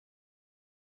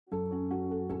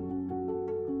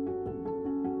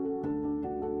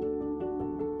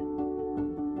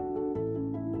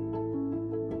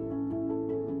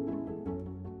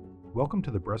Welcome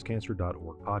to the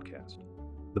breastcancer.org podcast,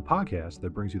 the podcast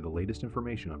that brings you the latest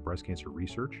information on breast cancer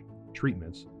research,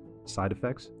 treatments, side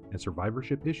effects, and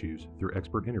survivorship issues through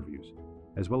expert interviews,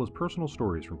 as well as personal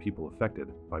stories from people affected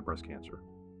by breast cancer.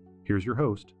 Here's your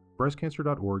host,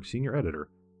 breastcancer.org senior editor,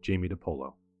 Jamie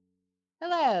DiPolo.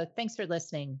 Hello, thanks for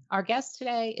listening. Our guest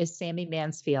today is Sammy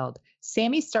Mansfield.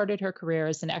 Sammy started her career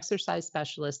as an exercise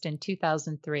specialist in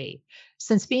 2003.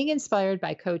 Since being inspired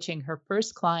by coaching her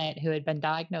first client who had been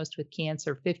diagnosed with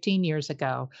cancer 15 years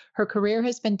ago, her career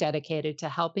has been dedicated to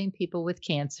helping people with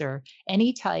cancer,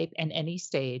 any type and any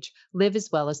stage, live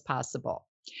as well as possible.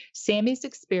 Sammy's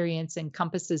experience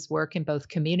encompasses work in both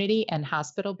community and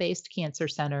hospital-based cancer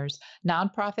centers,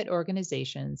 nonprofit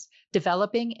organizations,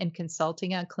 developing and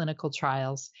consulting on clinical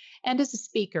trials, and as a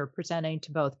speaker presenting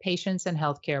to both patients and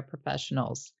healthcare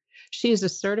professionals. She is a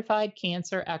certified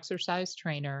cancer exercise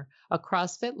trainer, a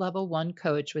CrossFit Level 1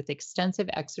 coach with extensive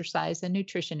exercise and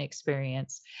nutrition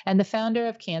experience, and the founder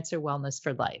of Cancer Wellness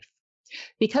for Life.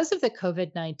 Because of the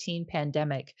COVID-19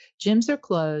 pandemic, gyms are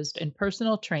closed and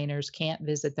personal trainers can't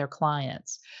visit their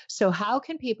clients. So how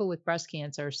can people with breast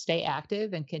cancer stay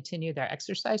active and continue their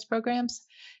exercise programs?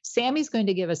 Sammy's going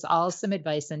to give us all some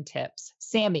advice and tips.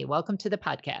 Sammy, welcome to the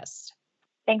podcast.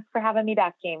 Thanks for having me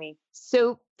back, Jamie.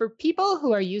 So for people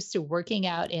who are used to working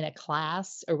out in a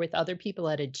class or with other people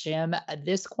at a gym,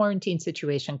 this quarantine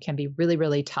situation can be really,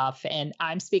 really tough. And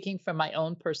I'm speaking from my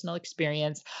own personal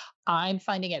experience. I'm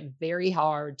finding it very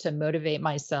hard to motivate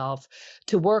myself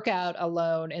to work out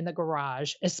alone in the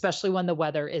garage, especially when the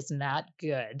weather is not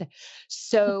good.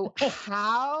 So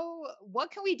what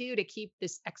can we do to keep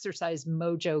this exercise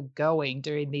mojo going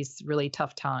during these really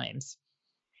tough times?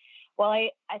 Well,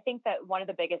 I think that one of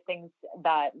the biggest things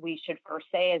that we should first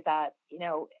say is that,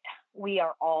 we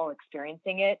are all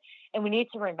experiencing it. And we need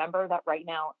to remember that right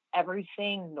now,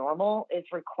 everything normal is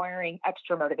requiring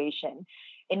extra motivation.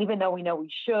 And even though we know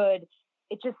we should,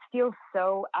 it just feels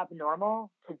so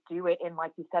abnormal to do it in,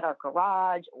 like you said, our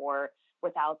garage or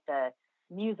without the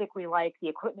music we like, the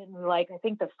equipment we like. I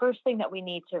think the first thing that we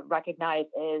need to recognize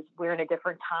is we're in a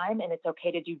different time and it's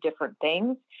okay to do different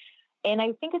things. And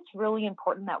I think it's really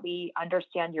important that we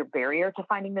understand your barrier to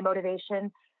finding the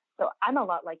motivation. So I'm a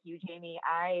lot like you, Jamie.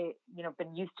 I,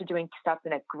 been used to doing stuff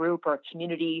in a group or a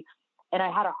community, and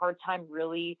I had a hard time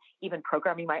really even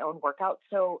programming my own workouts.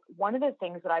 So one of the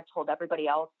things that I've told everybody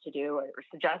else to do or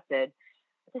suggested,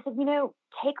 I said,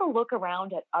 take a look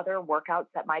around at other workouts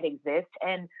that might exist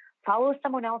and follow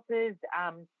someone else's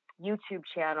YouTube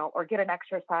channel or get an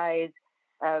exercise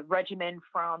regimen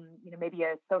from, maybe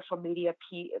a social media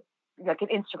like an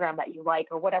Instagram that you like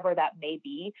or whatever that may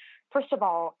be. First of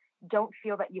all, don't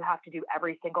feel that you have to do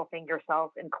every single thing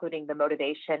yourself, including the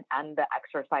motivation and the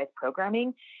exercise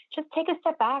programming. Just take a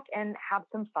step back and have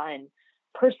some fun.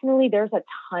 Personally, there's a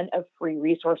ton of free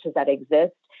resources that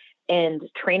exist, and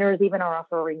trainers even are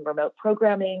offering remote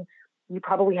programming. You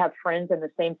probably have friends in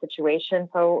the same situation.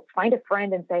 So find a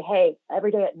friend and say, hey,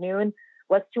 every day at noon,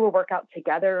 let's do a workout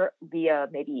together via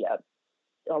maybe a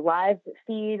live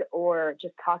feed or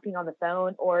just talking on the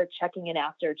phone or checking in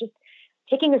after. Just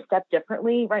taking a step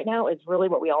differently right now is really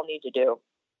what we all need to do.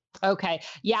 Okay.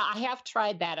 Yeah, I have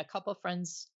tried that. A couple of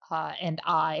friends and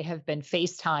I have been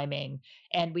FaceTiming,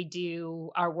 and we do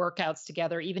our workouts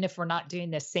together. Even if we're not doing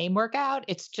the same workout,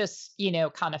 it's just,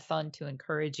 kind of fun to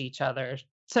encourage each other.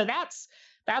 So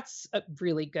that's a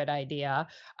really good idea.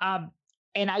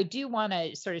 And I do want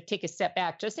to sort of take a step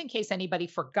back just in case anybody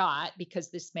forgot,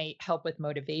 because this may help with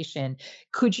motivation.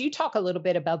 Could you talk a little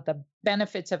bit about the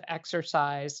benefits of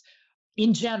exercise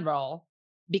in general?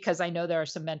 Because I know there are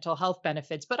some mental health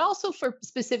benefits, but also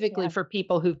specifically for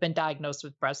people who've been diagnosed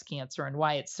with breast cancer and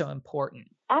why it's so important.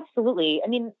 Absolutely. I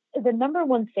mean, the number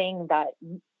one thing that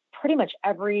pretty much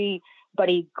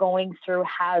everybody going through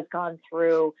has gone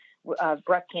through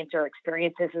breast cancer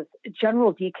experiences is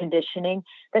general deconditioning.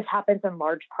 This happens in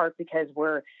large part because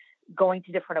we're going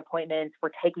to different appointments,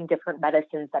 we're taking different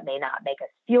medicines that may not make us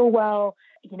feel well,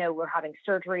 we're having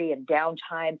surgery and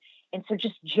downtime. And so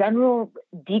just general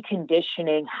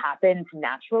deconditioning happens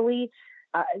naturally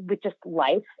with just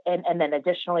life. And then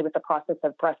additionally with the process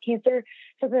of breast cancer.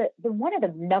 So the one of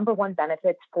the number one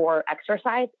benefits for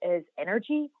exercise is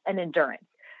energy and endurance.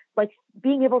 Like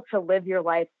being able to live your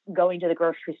life, going to the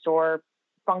grocery store,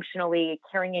 functionally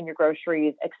carrying in your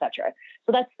groceries, etc.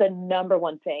 So that's the number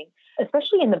one thing,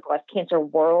 especially in the breast cancer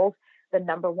world. The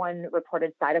number one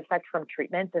reported side effect from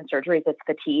treatments and surgeries is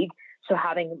fatigue. So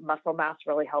having muscle mass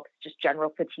really helps just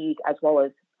general fatigue as well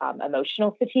as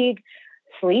emotional fatigue.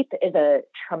 Sleep is a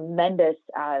tremendous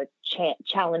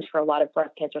challenge for a lot of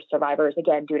breast cancer survivors,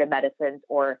 again, due to medicines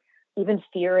or even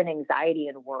fear and anxiety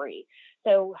and worry.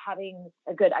 So having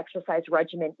a good exercise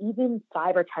regimen, even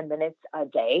 5 or 10 minutes a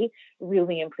day,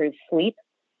 really improves sleep.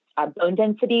 Bone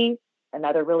density,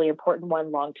 another really important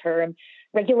one long term.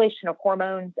 Regulation of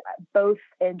hormones, both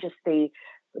in just the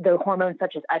hormones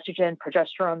such as estrogen,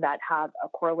 progesterone that have a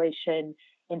correlation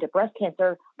into breast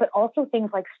cancer, but also things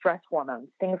like stress hormones,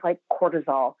 things like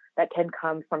cortisol that can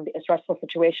come from a stressful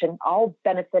situation, all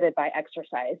benefited by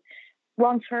exercise.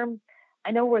 Long term,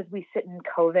 I know as we sit in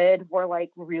COVID, we're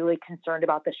like really concerned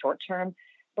about the short term,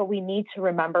 but we need to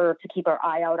remember to keep our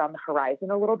eye out on the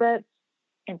horizon a little bit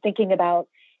and thinking about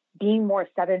being more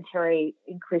sedentary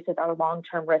increases our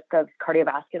long-term risk of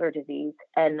cardiovascular disease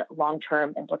and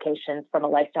long-term implications from a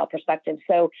lifestyle perspective.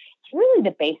 So it's really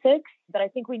the basics, but I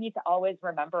think we need to always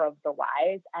remember of the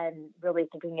whys and really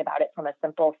thinking about it from a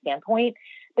simple standpoint.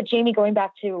 But Jamie, going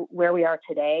back to where we are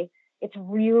today, it's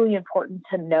really important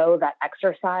to know that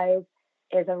exercise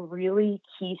is a really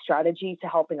key strategy to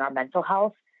helping our mental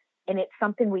health. And it's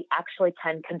something we actually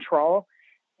can control.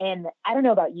 And I don't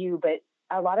know about you, but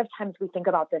a lot of times we think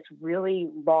about this really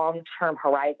long-term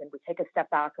horizon. We take a step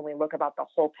back and we look about the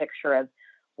whole picture of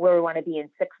where we want to be in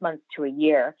 6 months to a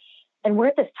year. And we're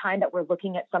at this time that we're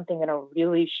looking at something in a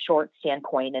really short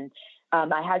standpoint. And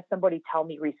I had somebody tell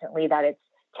me recently that it's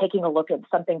taking a look at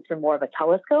something through more of a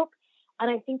telescope.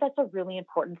 And I think that's a really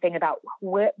important thing about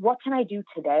what can I do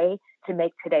today to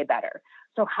make today better?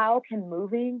 So how can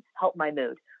moving help my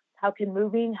mood? How can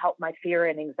moving help my fear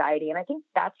and anxiety? And I think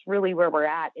that's really where we're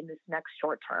at in this next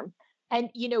short term.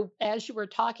 And, as you were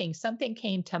talking, something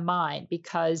came to mind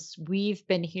because we've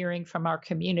been hearing from our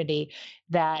community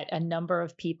that a number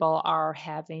of people are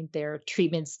having their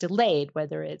treatments delayed,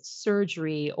 whether it's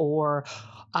surgery or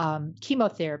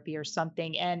chemotherapy or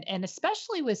something. And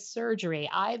especially with surgery,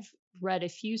 I've read a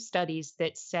few studies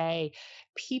that say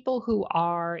people who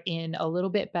are in a little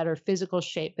bit better physical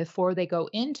shape before they go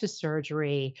into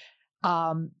surgery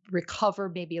recover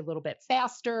maybe a little bit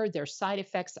faster. Their side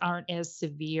effects aren't as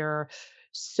severe.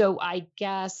 So I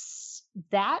guess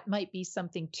that might be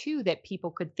something too that people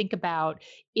could think about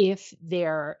if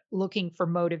they're looking for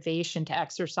motivation to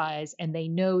exercise and they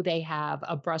know they have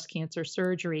a breast cancer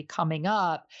surgery coming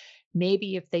up.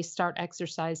 Maybe if they start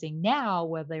exercising now,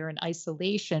 while they're in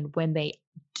isolation, when they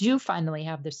do finally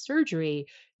have the surgery,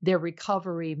 their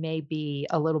recovery may be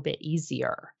a little bit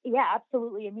easier. Yeah,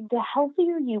 absolutely. I mean, the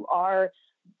healthier you are,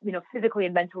 physically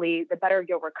and mentally, the better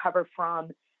you'll recover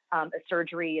from a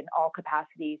surgery in all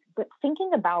capacities. But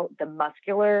thinking about the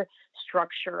muscular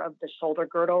structure of the shoulder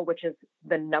girdle, which is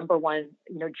the number one,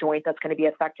 joint that's going to be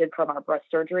affected from our breast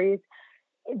surgeries,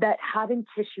 that having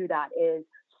tissue that is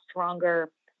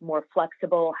stronger, more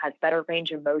flexible, has better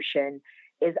range of motion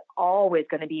is always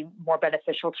going to be more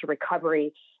beneficial to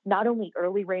recovery, not only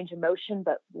early range of motion,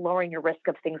 but lowering your risk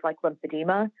of things like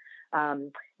lymphedema,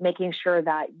 making sure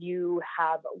that you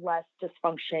have less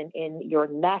dysfunction in your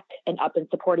neck and up and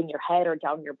supporting your head or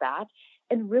down your back,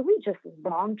 and really just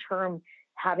long-term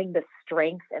having the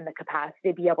strength and the capacity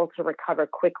to be able to recover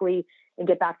quickly and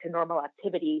get back to normal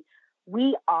activity.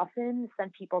 We often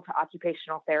send people to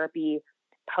occupational therapy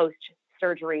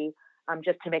post-surgery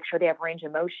just to make sure they have range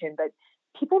of motion, but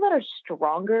people that are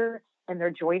stronger and their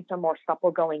joints are more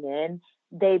supple going in,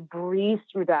 they breeze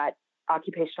through that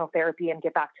occupational therapy and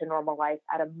get back to normal life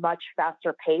at a much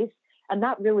faster pace. And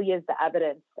that really is the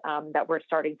evidence that we're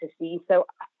starting to see. So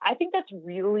I think that's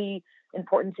really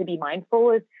important to be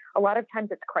mindful is a lot of times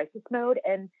it's crisis mode,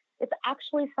 and it's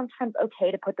actually sometimes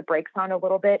okay to put the brakes on a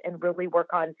little bit and really work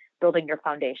on building your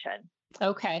foundation.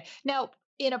 Okay. Now,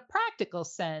 in a practical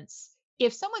sense,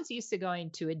 if someone's used to going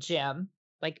to a gym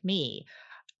like me,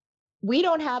 we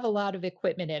don't have a lot of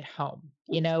equipment at home.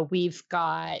 We've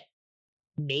got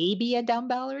maybe a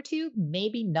dumbbell or two,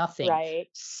 maybe nothing. Right.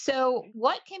 So,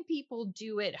 what can people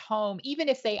do at home, even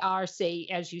if they are, say,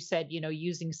 as you said,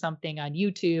 using something on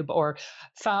YouTube or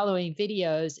following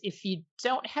videos? If you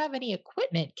don't have any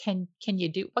equipment, can you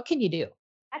do what can you do?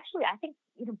 Actually, I think,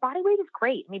 body weight is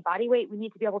great. I mean, body weight, we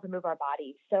need to be able to move our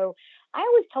bodies. So I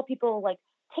always tell people, like,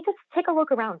 take a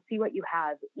look around, see what you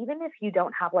have. Even if you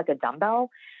don't have like a dumbbell,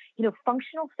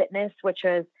 functional fitness, which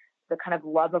is the kind of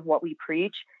love of what we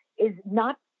preach, is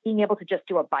not being able to just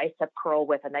do a bicep curl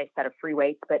with a nice set of free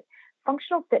weights, but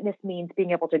functional fitness means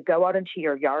being able to go out into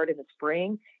your yard in the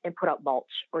spring and put up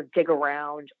mulch or dig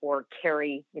around or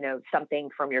carry, something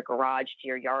from your garage to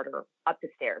your yard or up the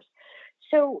stairs.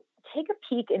 So take a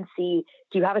peek and see,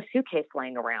 do you have a suitcase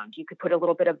laying around? You could put a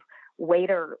little bit of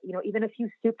weight or, even a few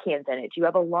soup cans in it. Do you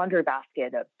have a laundry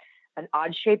basket, an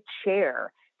odd shaped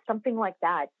chair, something like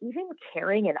that? Even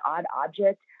carrying an odd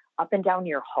object up and down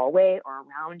your hallway or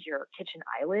around your kitchen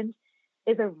island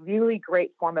is a really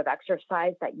great form of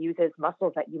exercise that uses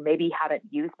muscles that you maybe haven't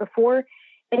used before.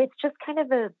 And it's just kind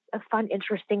of a fun,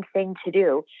 interesting thing to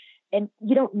do. And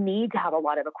you don't need to have a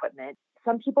lot of equipment.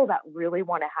 Some people that really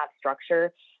want to have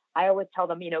structure, I always tell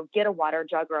them, get a water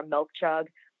jug or a milk jug.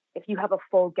 If you have a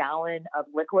full gallon of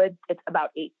liquid, it's about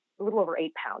a little over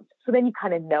 8 pounds. So then you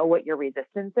kind of know what your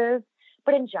resistance is.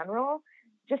 But in general,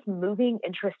 just moving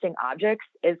interesting objects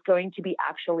is going to be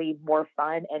actually more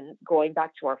fun. And going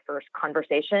back to our first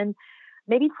conversation,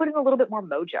 maybe putting a little bit more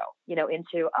mojo,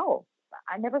 into, oh,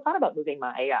 I never thought about moving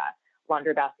my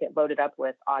laundry basket loaded up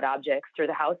with odd objects through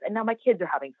the house. And now my kids are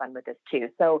having fun with this too.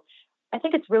 So I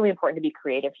think it's really important to be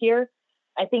creative here.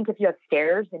 I think if you have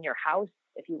stairs in your house,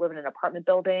 if you live in an apartment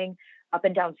building, up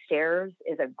and down stairs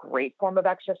is a great form of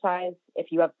exercise. If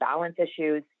you have balance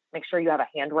issues, make sure you have a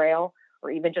handrail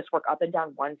or even just work up and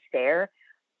down one stair.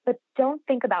 But don't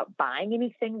think about buying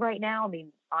anything right now. I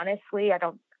mean, honestly,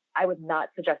 I would not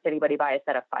suggest anybody buy a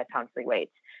set of 5-pound free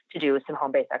weights to do some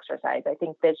home-based exercise. I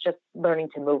think that's just learning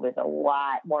to move is a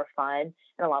lot more fun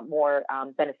and a lot more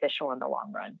beneficial in the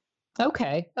long run.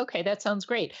 Okay. Okay. That sounds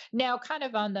great. Now, kind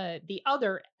of on the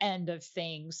other end of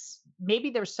things, maybe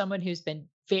there's someone who's been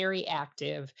very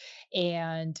active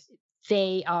and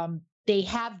they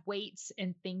have weights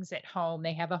and things at home.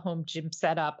 They have a home gym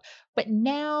set up, but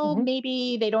now Mhm.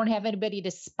 maybe they don't have anybody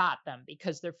to spot them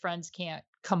because their friends can't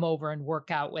come over and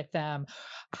work out with them.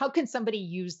 How can somebody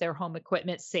use their home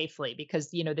equipment safely? Because,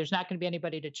 there's not going to be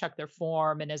anybody to check their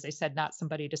form. And as I said, not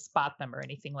somebody to spot them or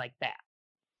anything like that.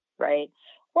 Right.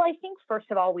 Well, I think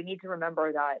first of all, we need to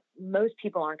remember that most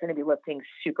people aren't going to be lifting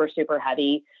super, super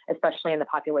heavy, especially in the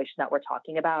population that we're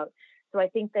talking about. So I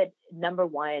think that number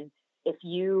one, if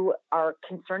you are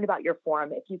concerned about your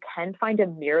form, if you can find a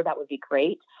mirror, that would be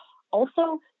great.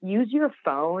 Also, use your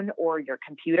phone or your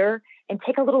computer and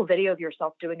take a little video of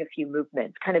yourself doing a few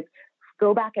movements. Kind of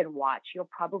go back and watch. You'll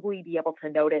probably be able to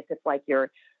notice if like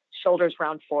your shoulders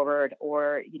round forward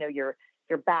or your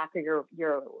back or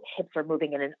your hips are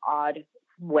moving in an odd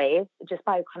way just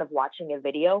by kind of watching a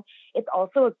video. It's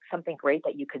also something great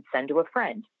that you could send to a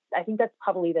friend. I think that's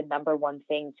probably the number one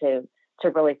thing to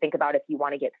really think about if you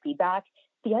want to get feedback.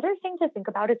 The other thing to think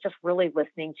about is just really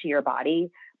listening to your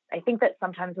body. I think that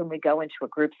sometimes when we go into a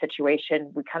group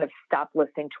situation, we kind of stop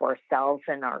listening to ourselves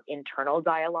and our internal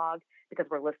dialogue because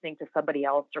we're listening to somebody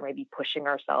else or maybe pushing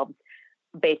ourselves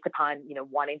based upon,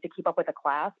 wanting to keep up with a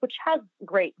class, which has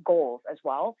great goals as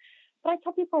well. But I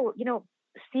tell people,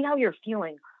 see how you're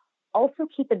feeling. Also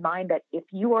keep in mind that if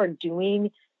you are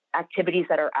doing activities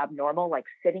that are abnormal, like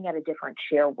sitting at a different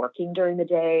chair working during the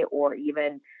day or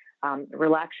even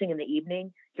relaxing in the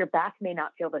evening, your back may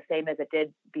not feel the same as it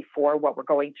did before what we're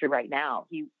going through right now.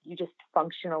 You just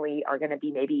functionally are going to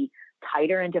be maybe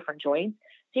tighter in different joints.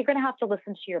 So you're going to have to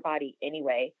listen to your body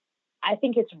anyway. I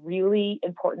think it's really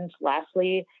important.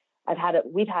 Lastly,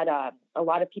 we've had a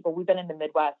lot of people, we've been in the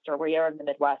Midwest or we are in the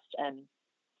Midwest and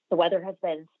the weather has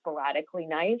been sporadically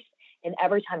nice. And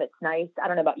every time it's nice, I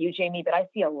don't know about you, Jamie, but I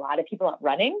see a lot of people out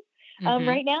running Hmm.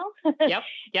 right now. Yep.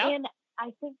 Yep. And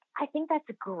I think that's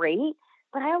great.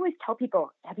 But I always tell people,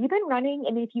 have you been running?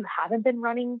 And if you haven't been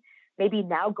running, maybe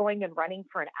now going and running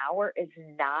for an hour is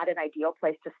not an ideal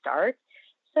place to start.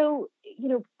 So,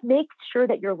 make sure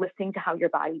that you're listening to how your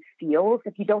body feels.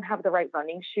 If you don't have the right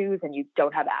running shoes and you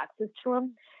don't have access to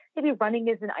them, maybe running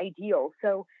isn't ideal.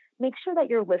 So make sure that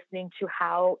you're listening to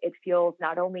how it feels,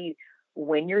 not only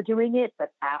when you're doing it, but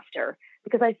after.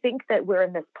 Because I think that we're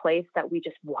in this place that we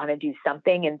just want to do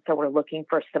something. And so we're looking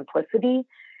for simplicity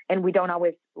and we don't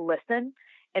always listen.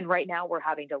 And right now we're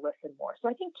having to listen more. So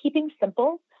I think keeping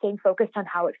simple, staying focused on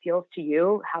how it feels to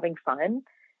you, having fun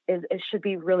should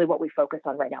be really what we focus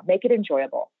on right now. Make it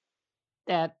enjoyable.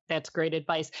 That's great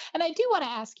advice. And I do want to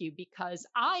ask you because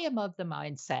I am of the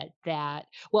mindset that,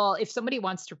 well, if somebody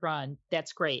wants to run,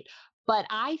 that's great. But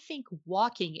I think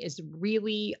walking is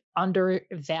really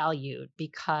undervalued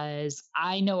because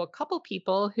I know a couple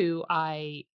people who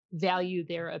I value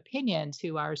their opinions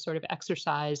who are sort of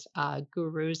exercise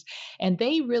gurus, and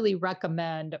they really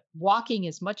recommend walking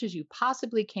as much as you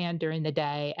possibly can during the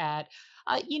day at,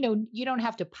 you don't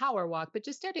have to power walk, but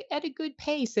just at a good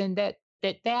pace, and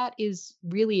that is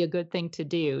really a good thing to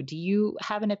do. Do you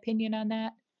have an opinion on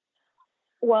that?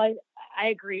 Well, I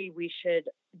agree. We should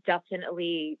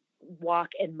definitely walk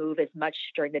and move as much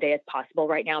during the day as possible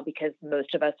right now because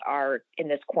most of us are in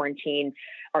this quarantine.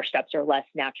 Our steps are less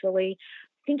naturally.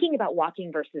 Thinking about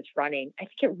walking versus running, I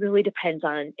think it really depends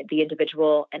on the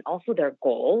individual and also their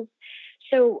goals.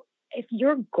 So if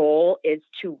your goal is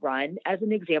to run, as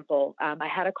an example, I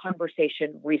had a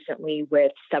conversation recently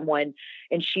with someone,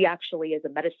 and she actually is a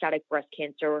metastatic breast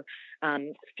cancer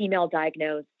female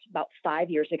diagnosed about 5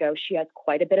 years ago. She has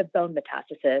quite a bit of bone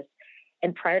metastasis.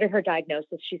 And prior to her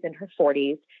diagnosis, she's in her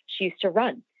 40s. She used to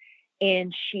run,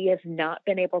 and she has not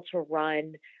been able to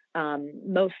run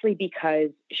mostly because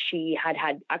she had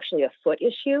actually a foot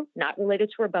issue, not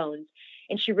related to her bones.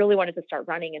 And she really wanted to start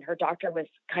running, and her doctor was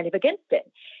kind of against it.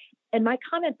 And my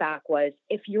comment back was,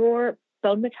 if your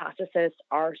bone metastases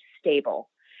are stable,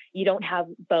 you don't have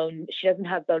bone, she doesn't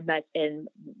have bone mets in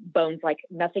bones, like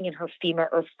nothing in her femur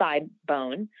or thigh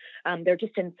bone. They're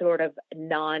just in sort of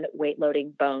non-weight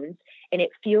loading bones. And it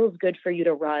feels good for you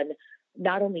to run,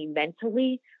 not only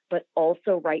mentally, but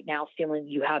also right now feeling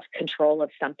you have control of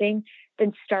something,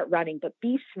 then start running, but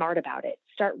be smart about it.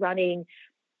 Start running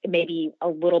maybe a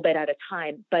little bit at a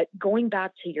time, but going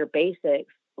back to your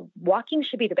basics, walking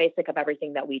should be the basic of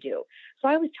everything that we do. So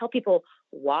I always tell people,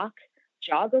 walk,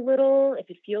 jog a little. If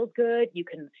it feels good, you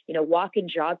can, walk and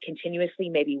jog continuously,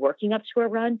 maybe working up to a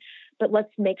run, but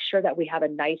let's make sure that we have a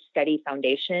nice, steady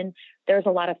foundation. There's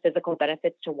a lot of physical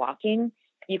benefits to walking.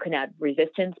 You can add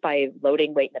resistance by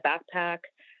loading weight in the backpack.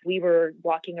 We were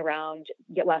walking around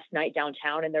last night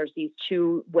downtown, and there's these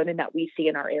two women that we see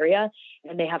in our area,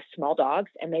 and they have small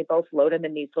dogs, and they both load them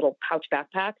in these little pouch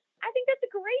backpacks. I think that's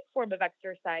a great form of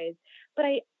exercise. But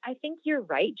I think you're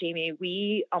right, Jamie.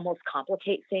 We almost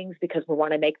complicate things because we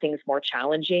want to make things more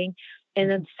challenging. And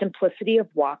the simplicity of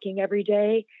walking every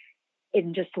day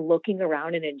and just looking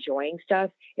around and enjoying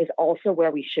stuff is also where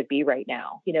we should be right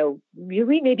now.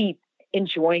 Really maybe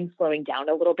enjoying slowing down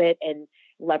a little bit and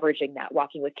leveraging that,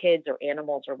 walking with kids or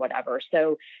animals or whatever.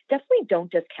 So definitely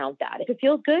don't discount that. If it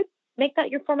feels good, make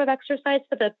that your form of exercise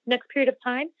for the next period of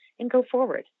time and go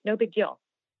forward. No big deal.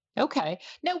 Okay.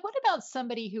 Now, what about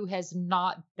somebody who has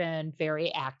not been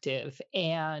very active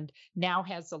and now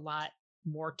has a lot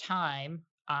more time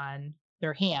on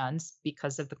their hands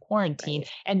because of the quarantine,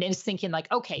 Right. and is thinking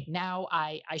like, okay, now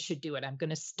I should do it. I'm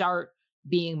going to start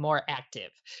being more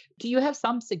active. Do you have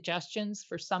some suggestions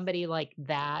for somebody like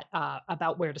that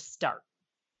about where to start?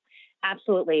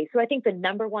 Absolutely. So I think the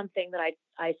number one thing that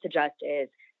I suggest is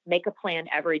make a plan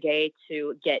every day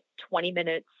to get 20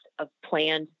 minutes of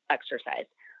planned exercise.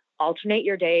 Alternate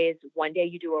your days. One day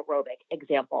you do aerobic,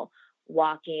 example,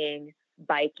 walking,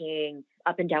 biking,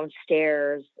 up and down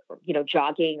stairs, or,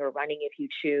 jogging or running if you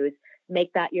choose.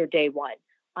 Make that your day one.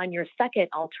 On your second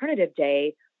alternative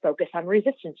day, focus on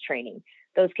resistance training.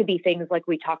 Those could be things like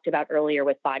we talked about earlier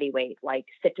with body weight, like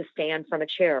sit to stand from a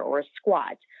chair or a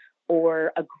squat.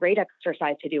 Or a great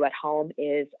exercise to do at home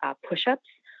is push-ups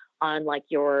on like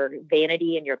your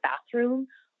vanity in your bathroom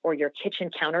or your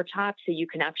kitchen countertop, so you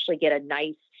can actually get a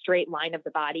nice straight line of the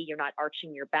body. You're not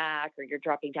arching your back or you're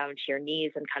dropping down to your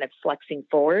knees and kind of flexing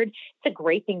forward. It's a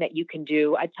great thing that you can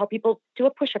do. I tell people, do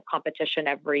a push-up competition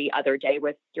every other day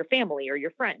with your family or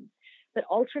your friends. But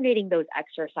alternating those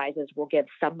exercises will give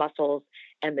some muscles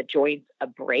and the joints a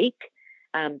break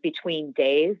between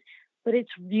days. But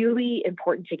it's really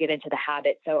important to get into the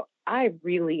habit. So I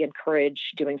really encourage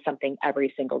doing something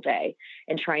every single day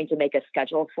and trying to make a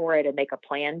schedule for it and make a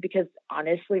plan, because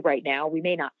honestly, right now, we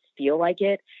may not feel like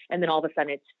it. And then all of a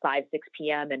sudden it's 5, 6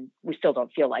 p.m. and we still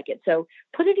don't feel like it. So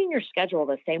put it in your schedule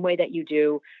the same way that you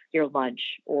do your lunch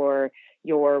or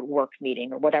your work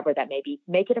meeting or whatever that may be.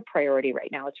 Make it a priority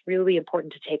right now. It's really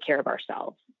important to take care of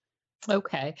ourselves.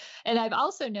 Okay. And I've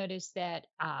also noticed that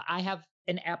I have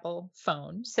an Apple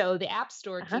phone. So the App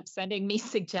Store Uh-huh. keeps sending me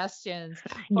suggestions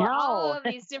for all No. of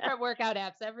these different workout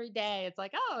apps every day. It's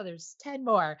like, oh, there's 10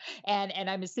 more. And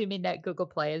I'm assuming that Google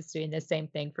Play is doing the same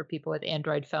thing for people with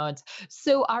Android phones.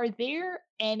 So are there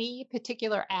any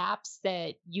particular apps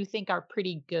that you think are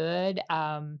pretty good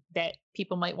that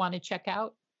people might want to check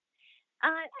out?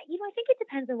 I think it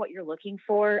depends on what you're looking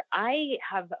for. I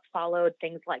have followed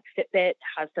things like Fitbit,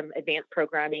 has some advanced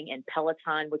programming, and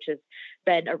Peloton, which has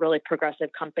been a really progressive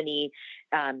company,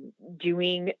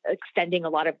 extending a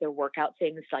lot of their workout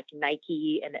things, like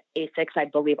Nike and Asics, I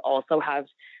believe, also have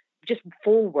just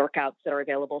full workouts that are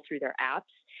available through their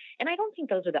apps. And I don't think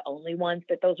those are the only ones,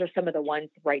 but those are some of the ones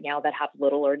right now that have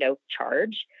little or no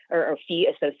charge or fee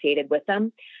associated with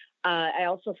them. I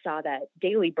also saw that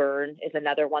Daily Burn is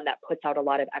another one that puts out a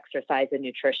lot of exercise and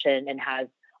nutrition and has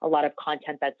a lot of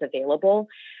content that's available.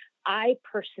 I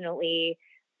personally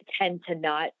tend to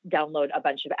not download a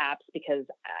bunch of apps because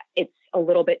it's a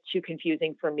little bit too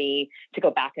confusing for me to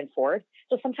go back and forth.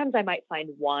 So sometimes I might find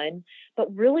one,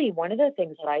 but really one of the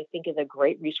things that I think is a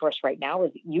great resource right now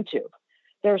is YouTube.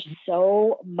 There's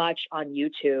so much on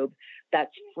YouTube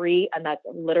that's free, and that's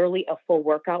literally a full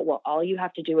workout. Well, all you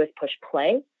have to do is push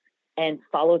play and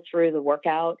follow through the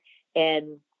workout,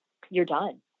 and you're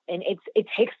done. And it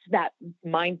takes that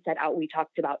mindset out we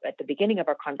talked about at the beginning of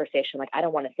our conversation. Like, I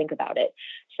don't want to think about it.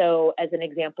 So as an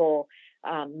example,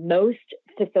 most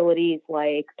facilities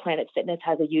like Planet Fitness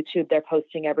has a YouTube they're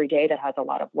posting every day that has a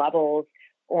lot of levels.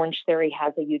 Orange Theory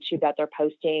has a YouTube that they're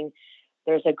posting.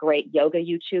 There's a great yoga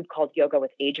YouTube called Yoga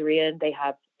with Adriene. They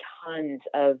have tons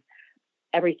of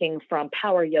everything from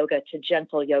power yoga to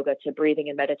gentle yoga to breathing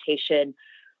and meditation.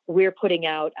 We're putting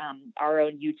out our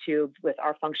own YouTube with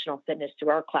our functional fitness through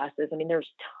our classes. I mean, there's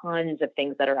tons of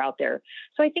things that are out there.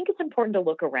 So I think it's important to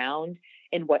look around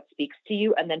in what speaks to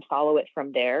you and then follow it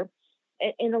from there.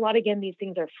 And a lot, again, these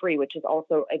things are free, which is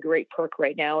also a great perk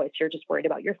right now if you're just worried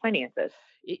about your finances.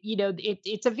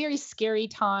 It's a very scary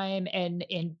time, and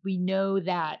we know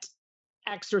that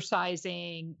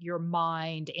exercising your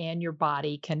mind and your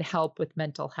body can help with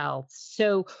mental health.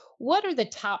 So what are the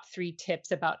top 3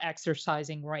 tips about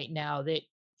exercising right now that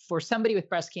for somebody with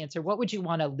breast cancer, what would you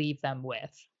want to leave them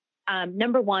with?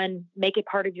 Number 1, make it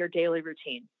part of your daily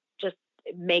routine. Just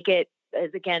make it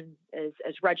as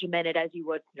regimented as you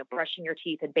would, brushing your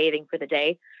teeth and bathing for the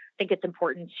day. I think it's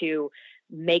important to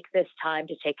make this time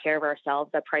to take care of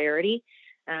ourselves a priority.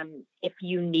 If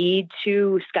you need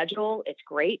to schedule, it's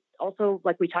great. Also,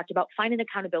 like we talked about, find an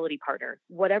accountability partner.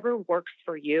 Whatever works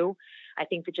for you, I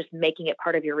think that just making it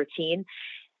part of your routine.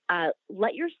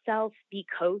 Let yourself be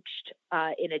coached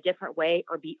in a different way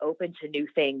or be open to new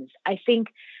things. I think,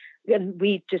 and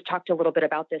we just talked a little bit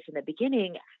about this in the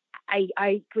beginning,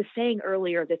 I was saying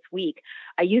earlier this week,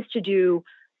 I used to do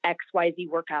XYZ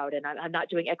workout and I'm not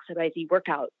doing XYZ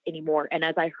workout anymore. And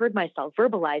as I heard myself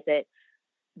verbalize it,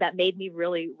 that made me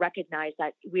really recognize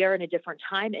that we are in a different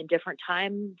time and different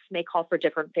times may call for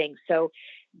different things. So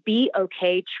be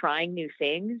okay trying new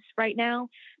things right now,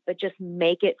 but just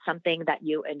make it something that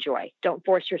you enjoy. Don't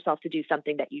force yourself to do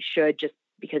something that you should just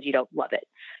because you don't love it.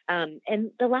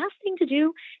 And the last thing to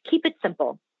do, keep it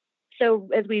simple. So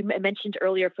as we mentioned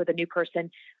earlier for the new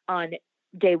person, on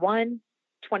day 1,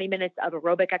 20 minutes of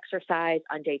aerobic exercise.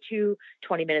 On day 2,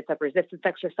 20 minutes of resistance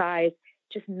exercise.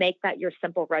 Just make that your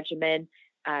simple regimen.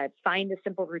 Find a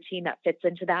simple routine that fits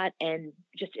into that and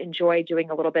just enjoy doing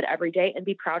a little bit every day and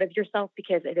be proud of yourself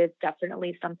because it is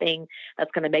definitely something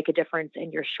that's going to make a difference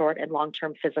in your short and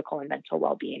long-term physical and mental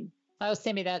well-being. Oh,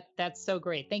 Sammy, that's so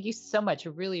great. Thank you so much. I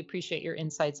really appreciate your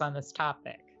insights on this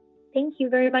topic. Thank you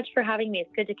very much for having me.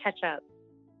 It's good to catch up.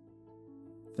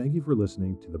 Thank you for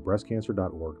listening to the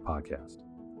breastcancer.org podcast.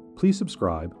 Please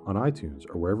subscribe on iTunes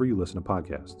or wherever you listen to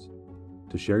podcasts.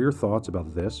 To share your thoughts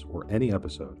about this or any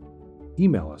episode,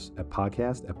 email us at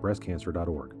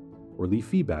podcast@breastcancer.org or leave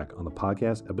feedback on the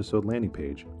podcast episode landing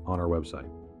page on our website.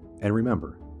 And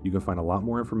remember, you can find a lot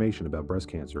more information about breast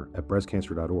cancer at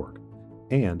breastcancer.org,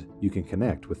 and you can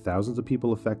connect with thousands of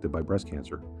people affected by breast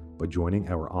cancer by joining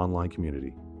our online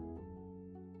community.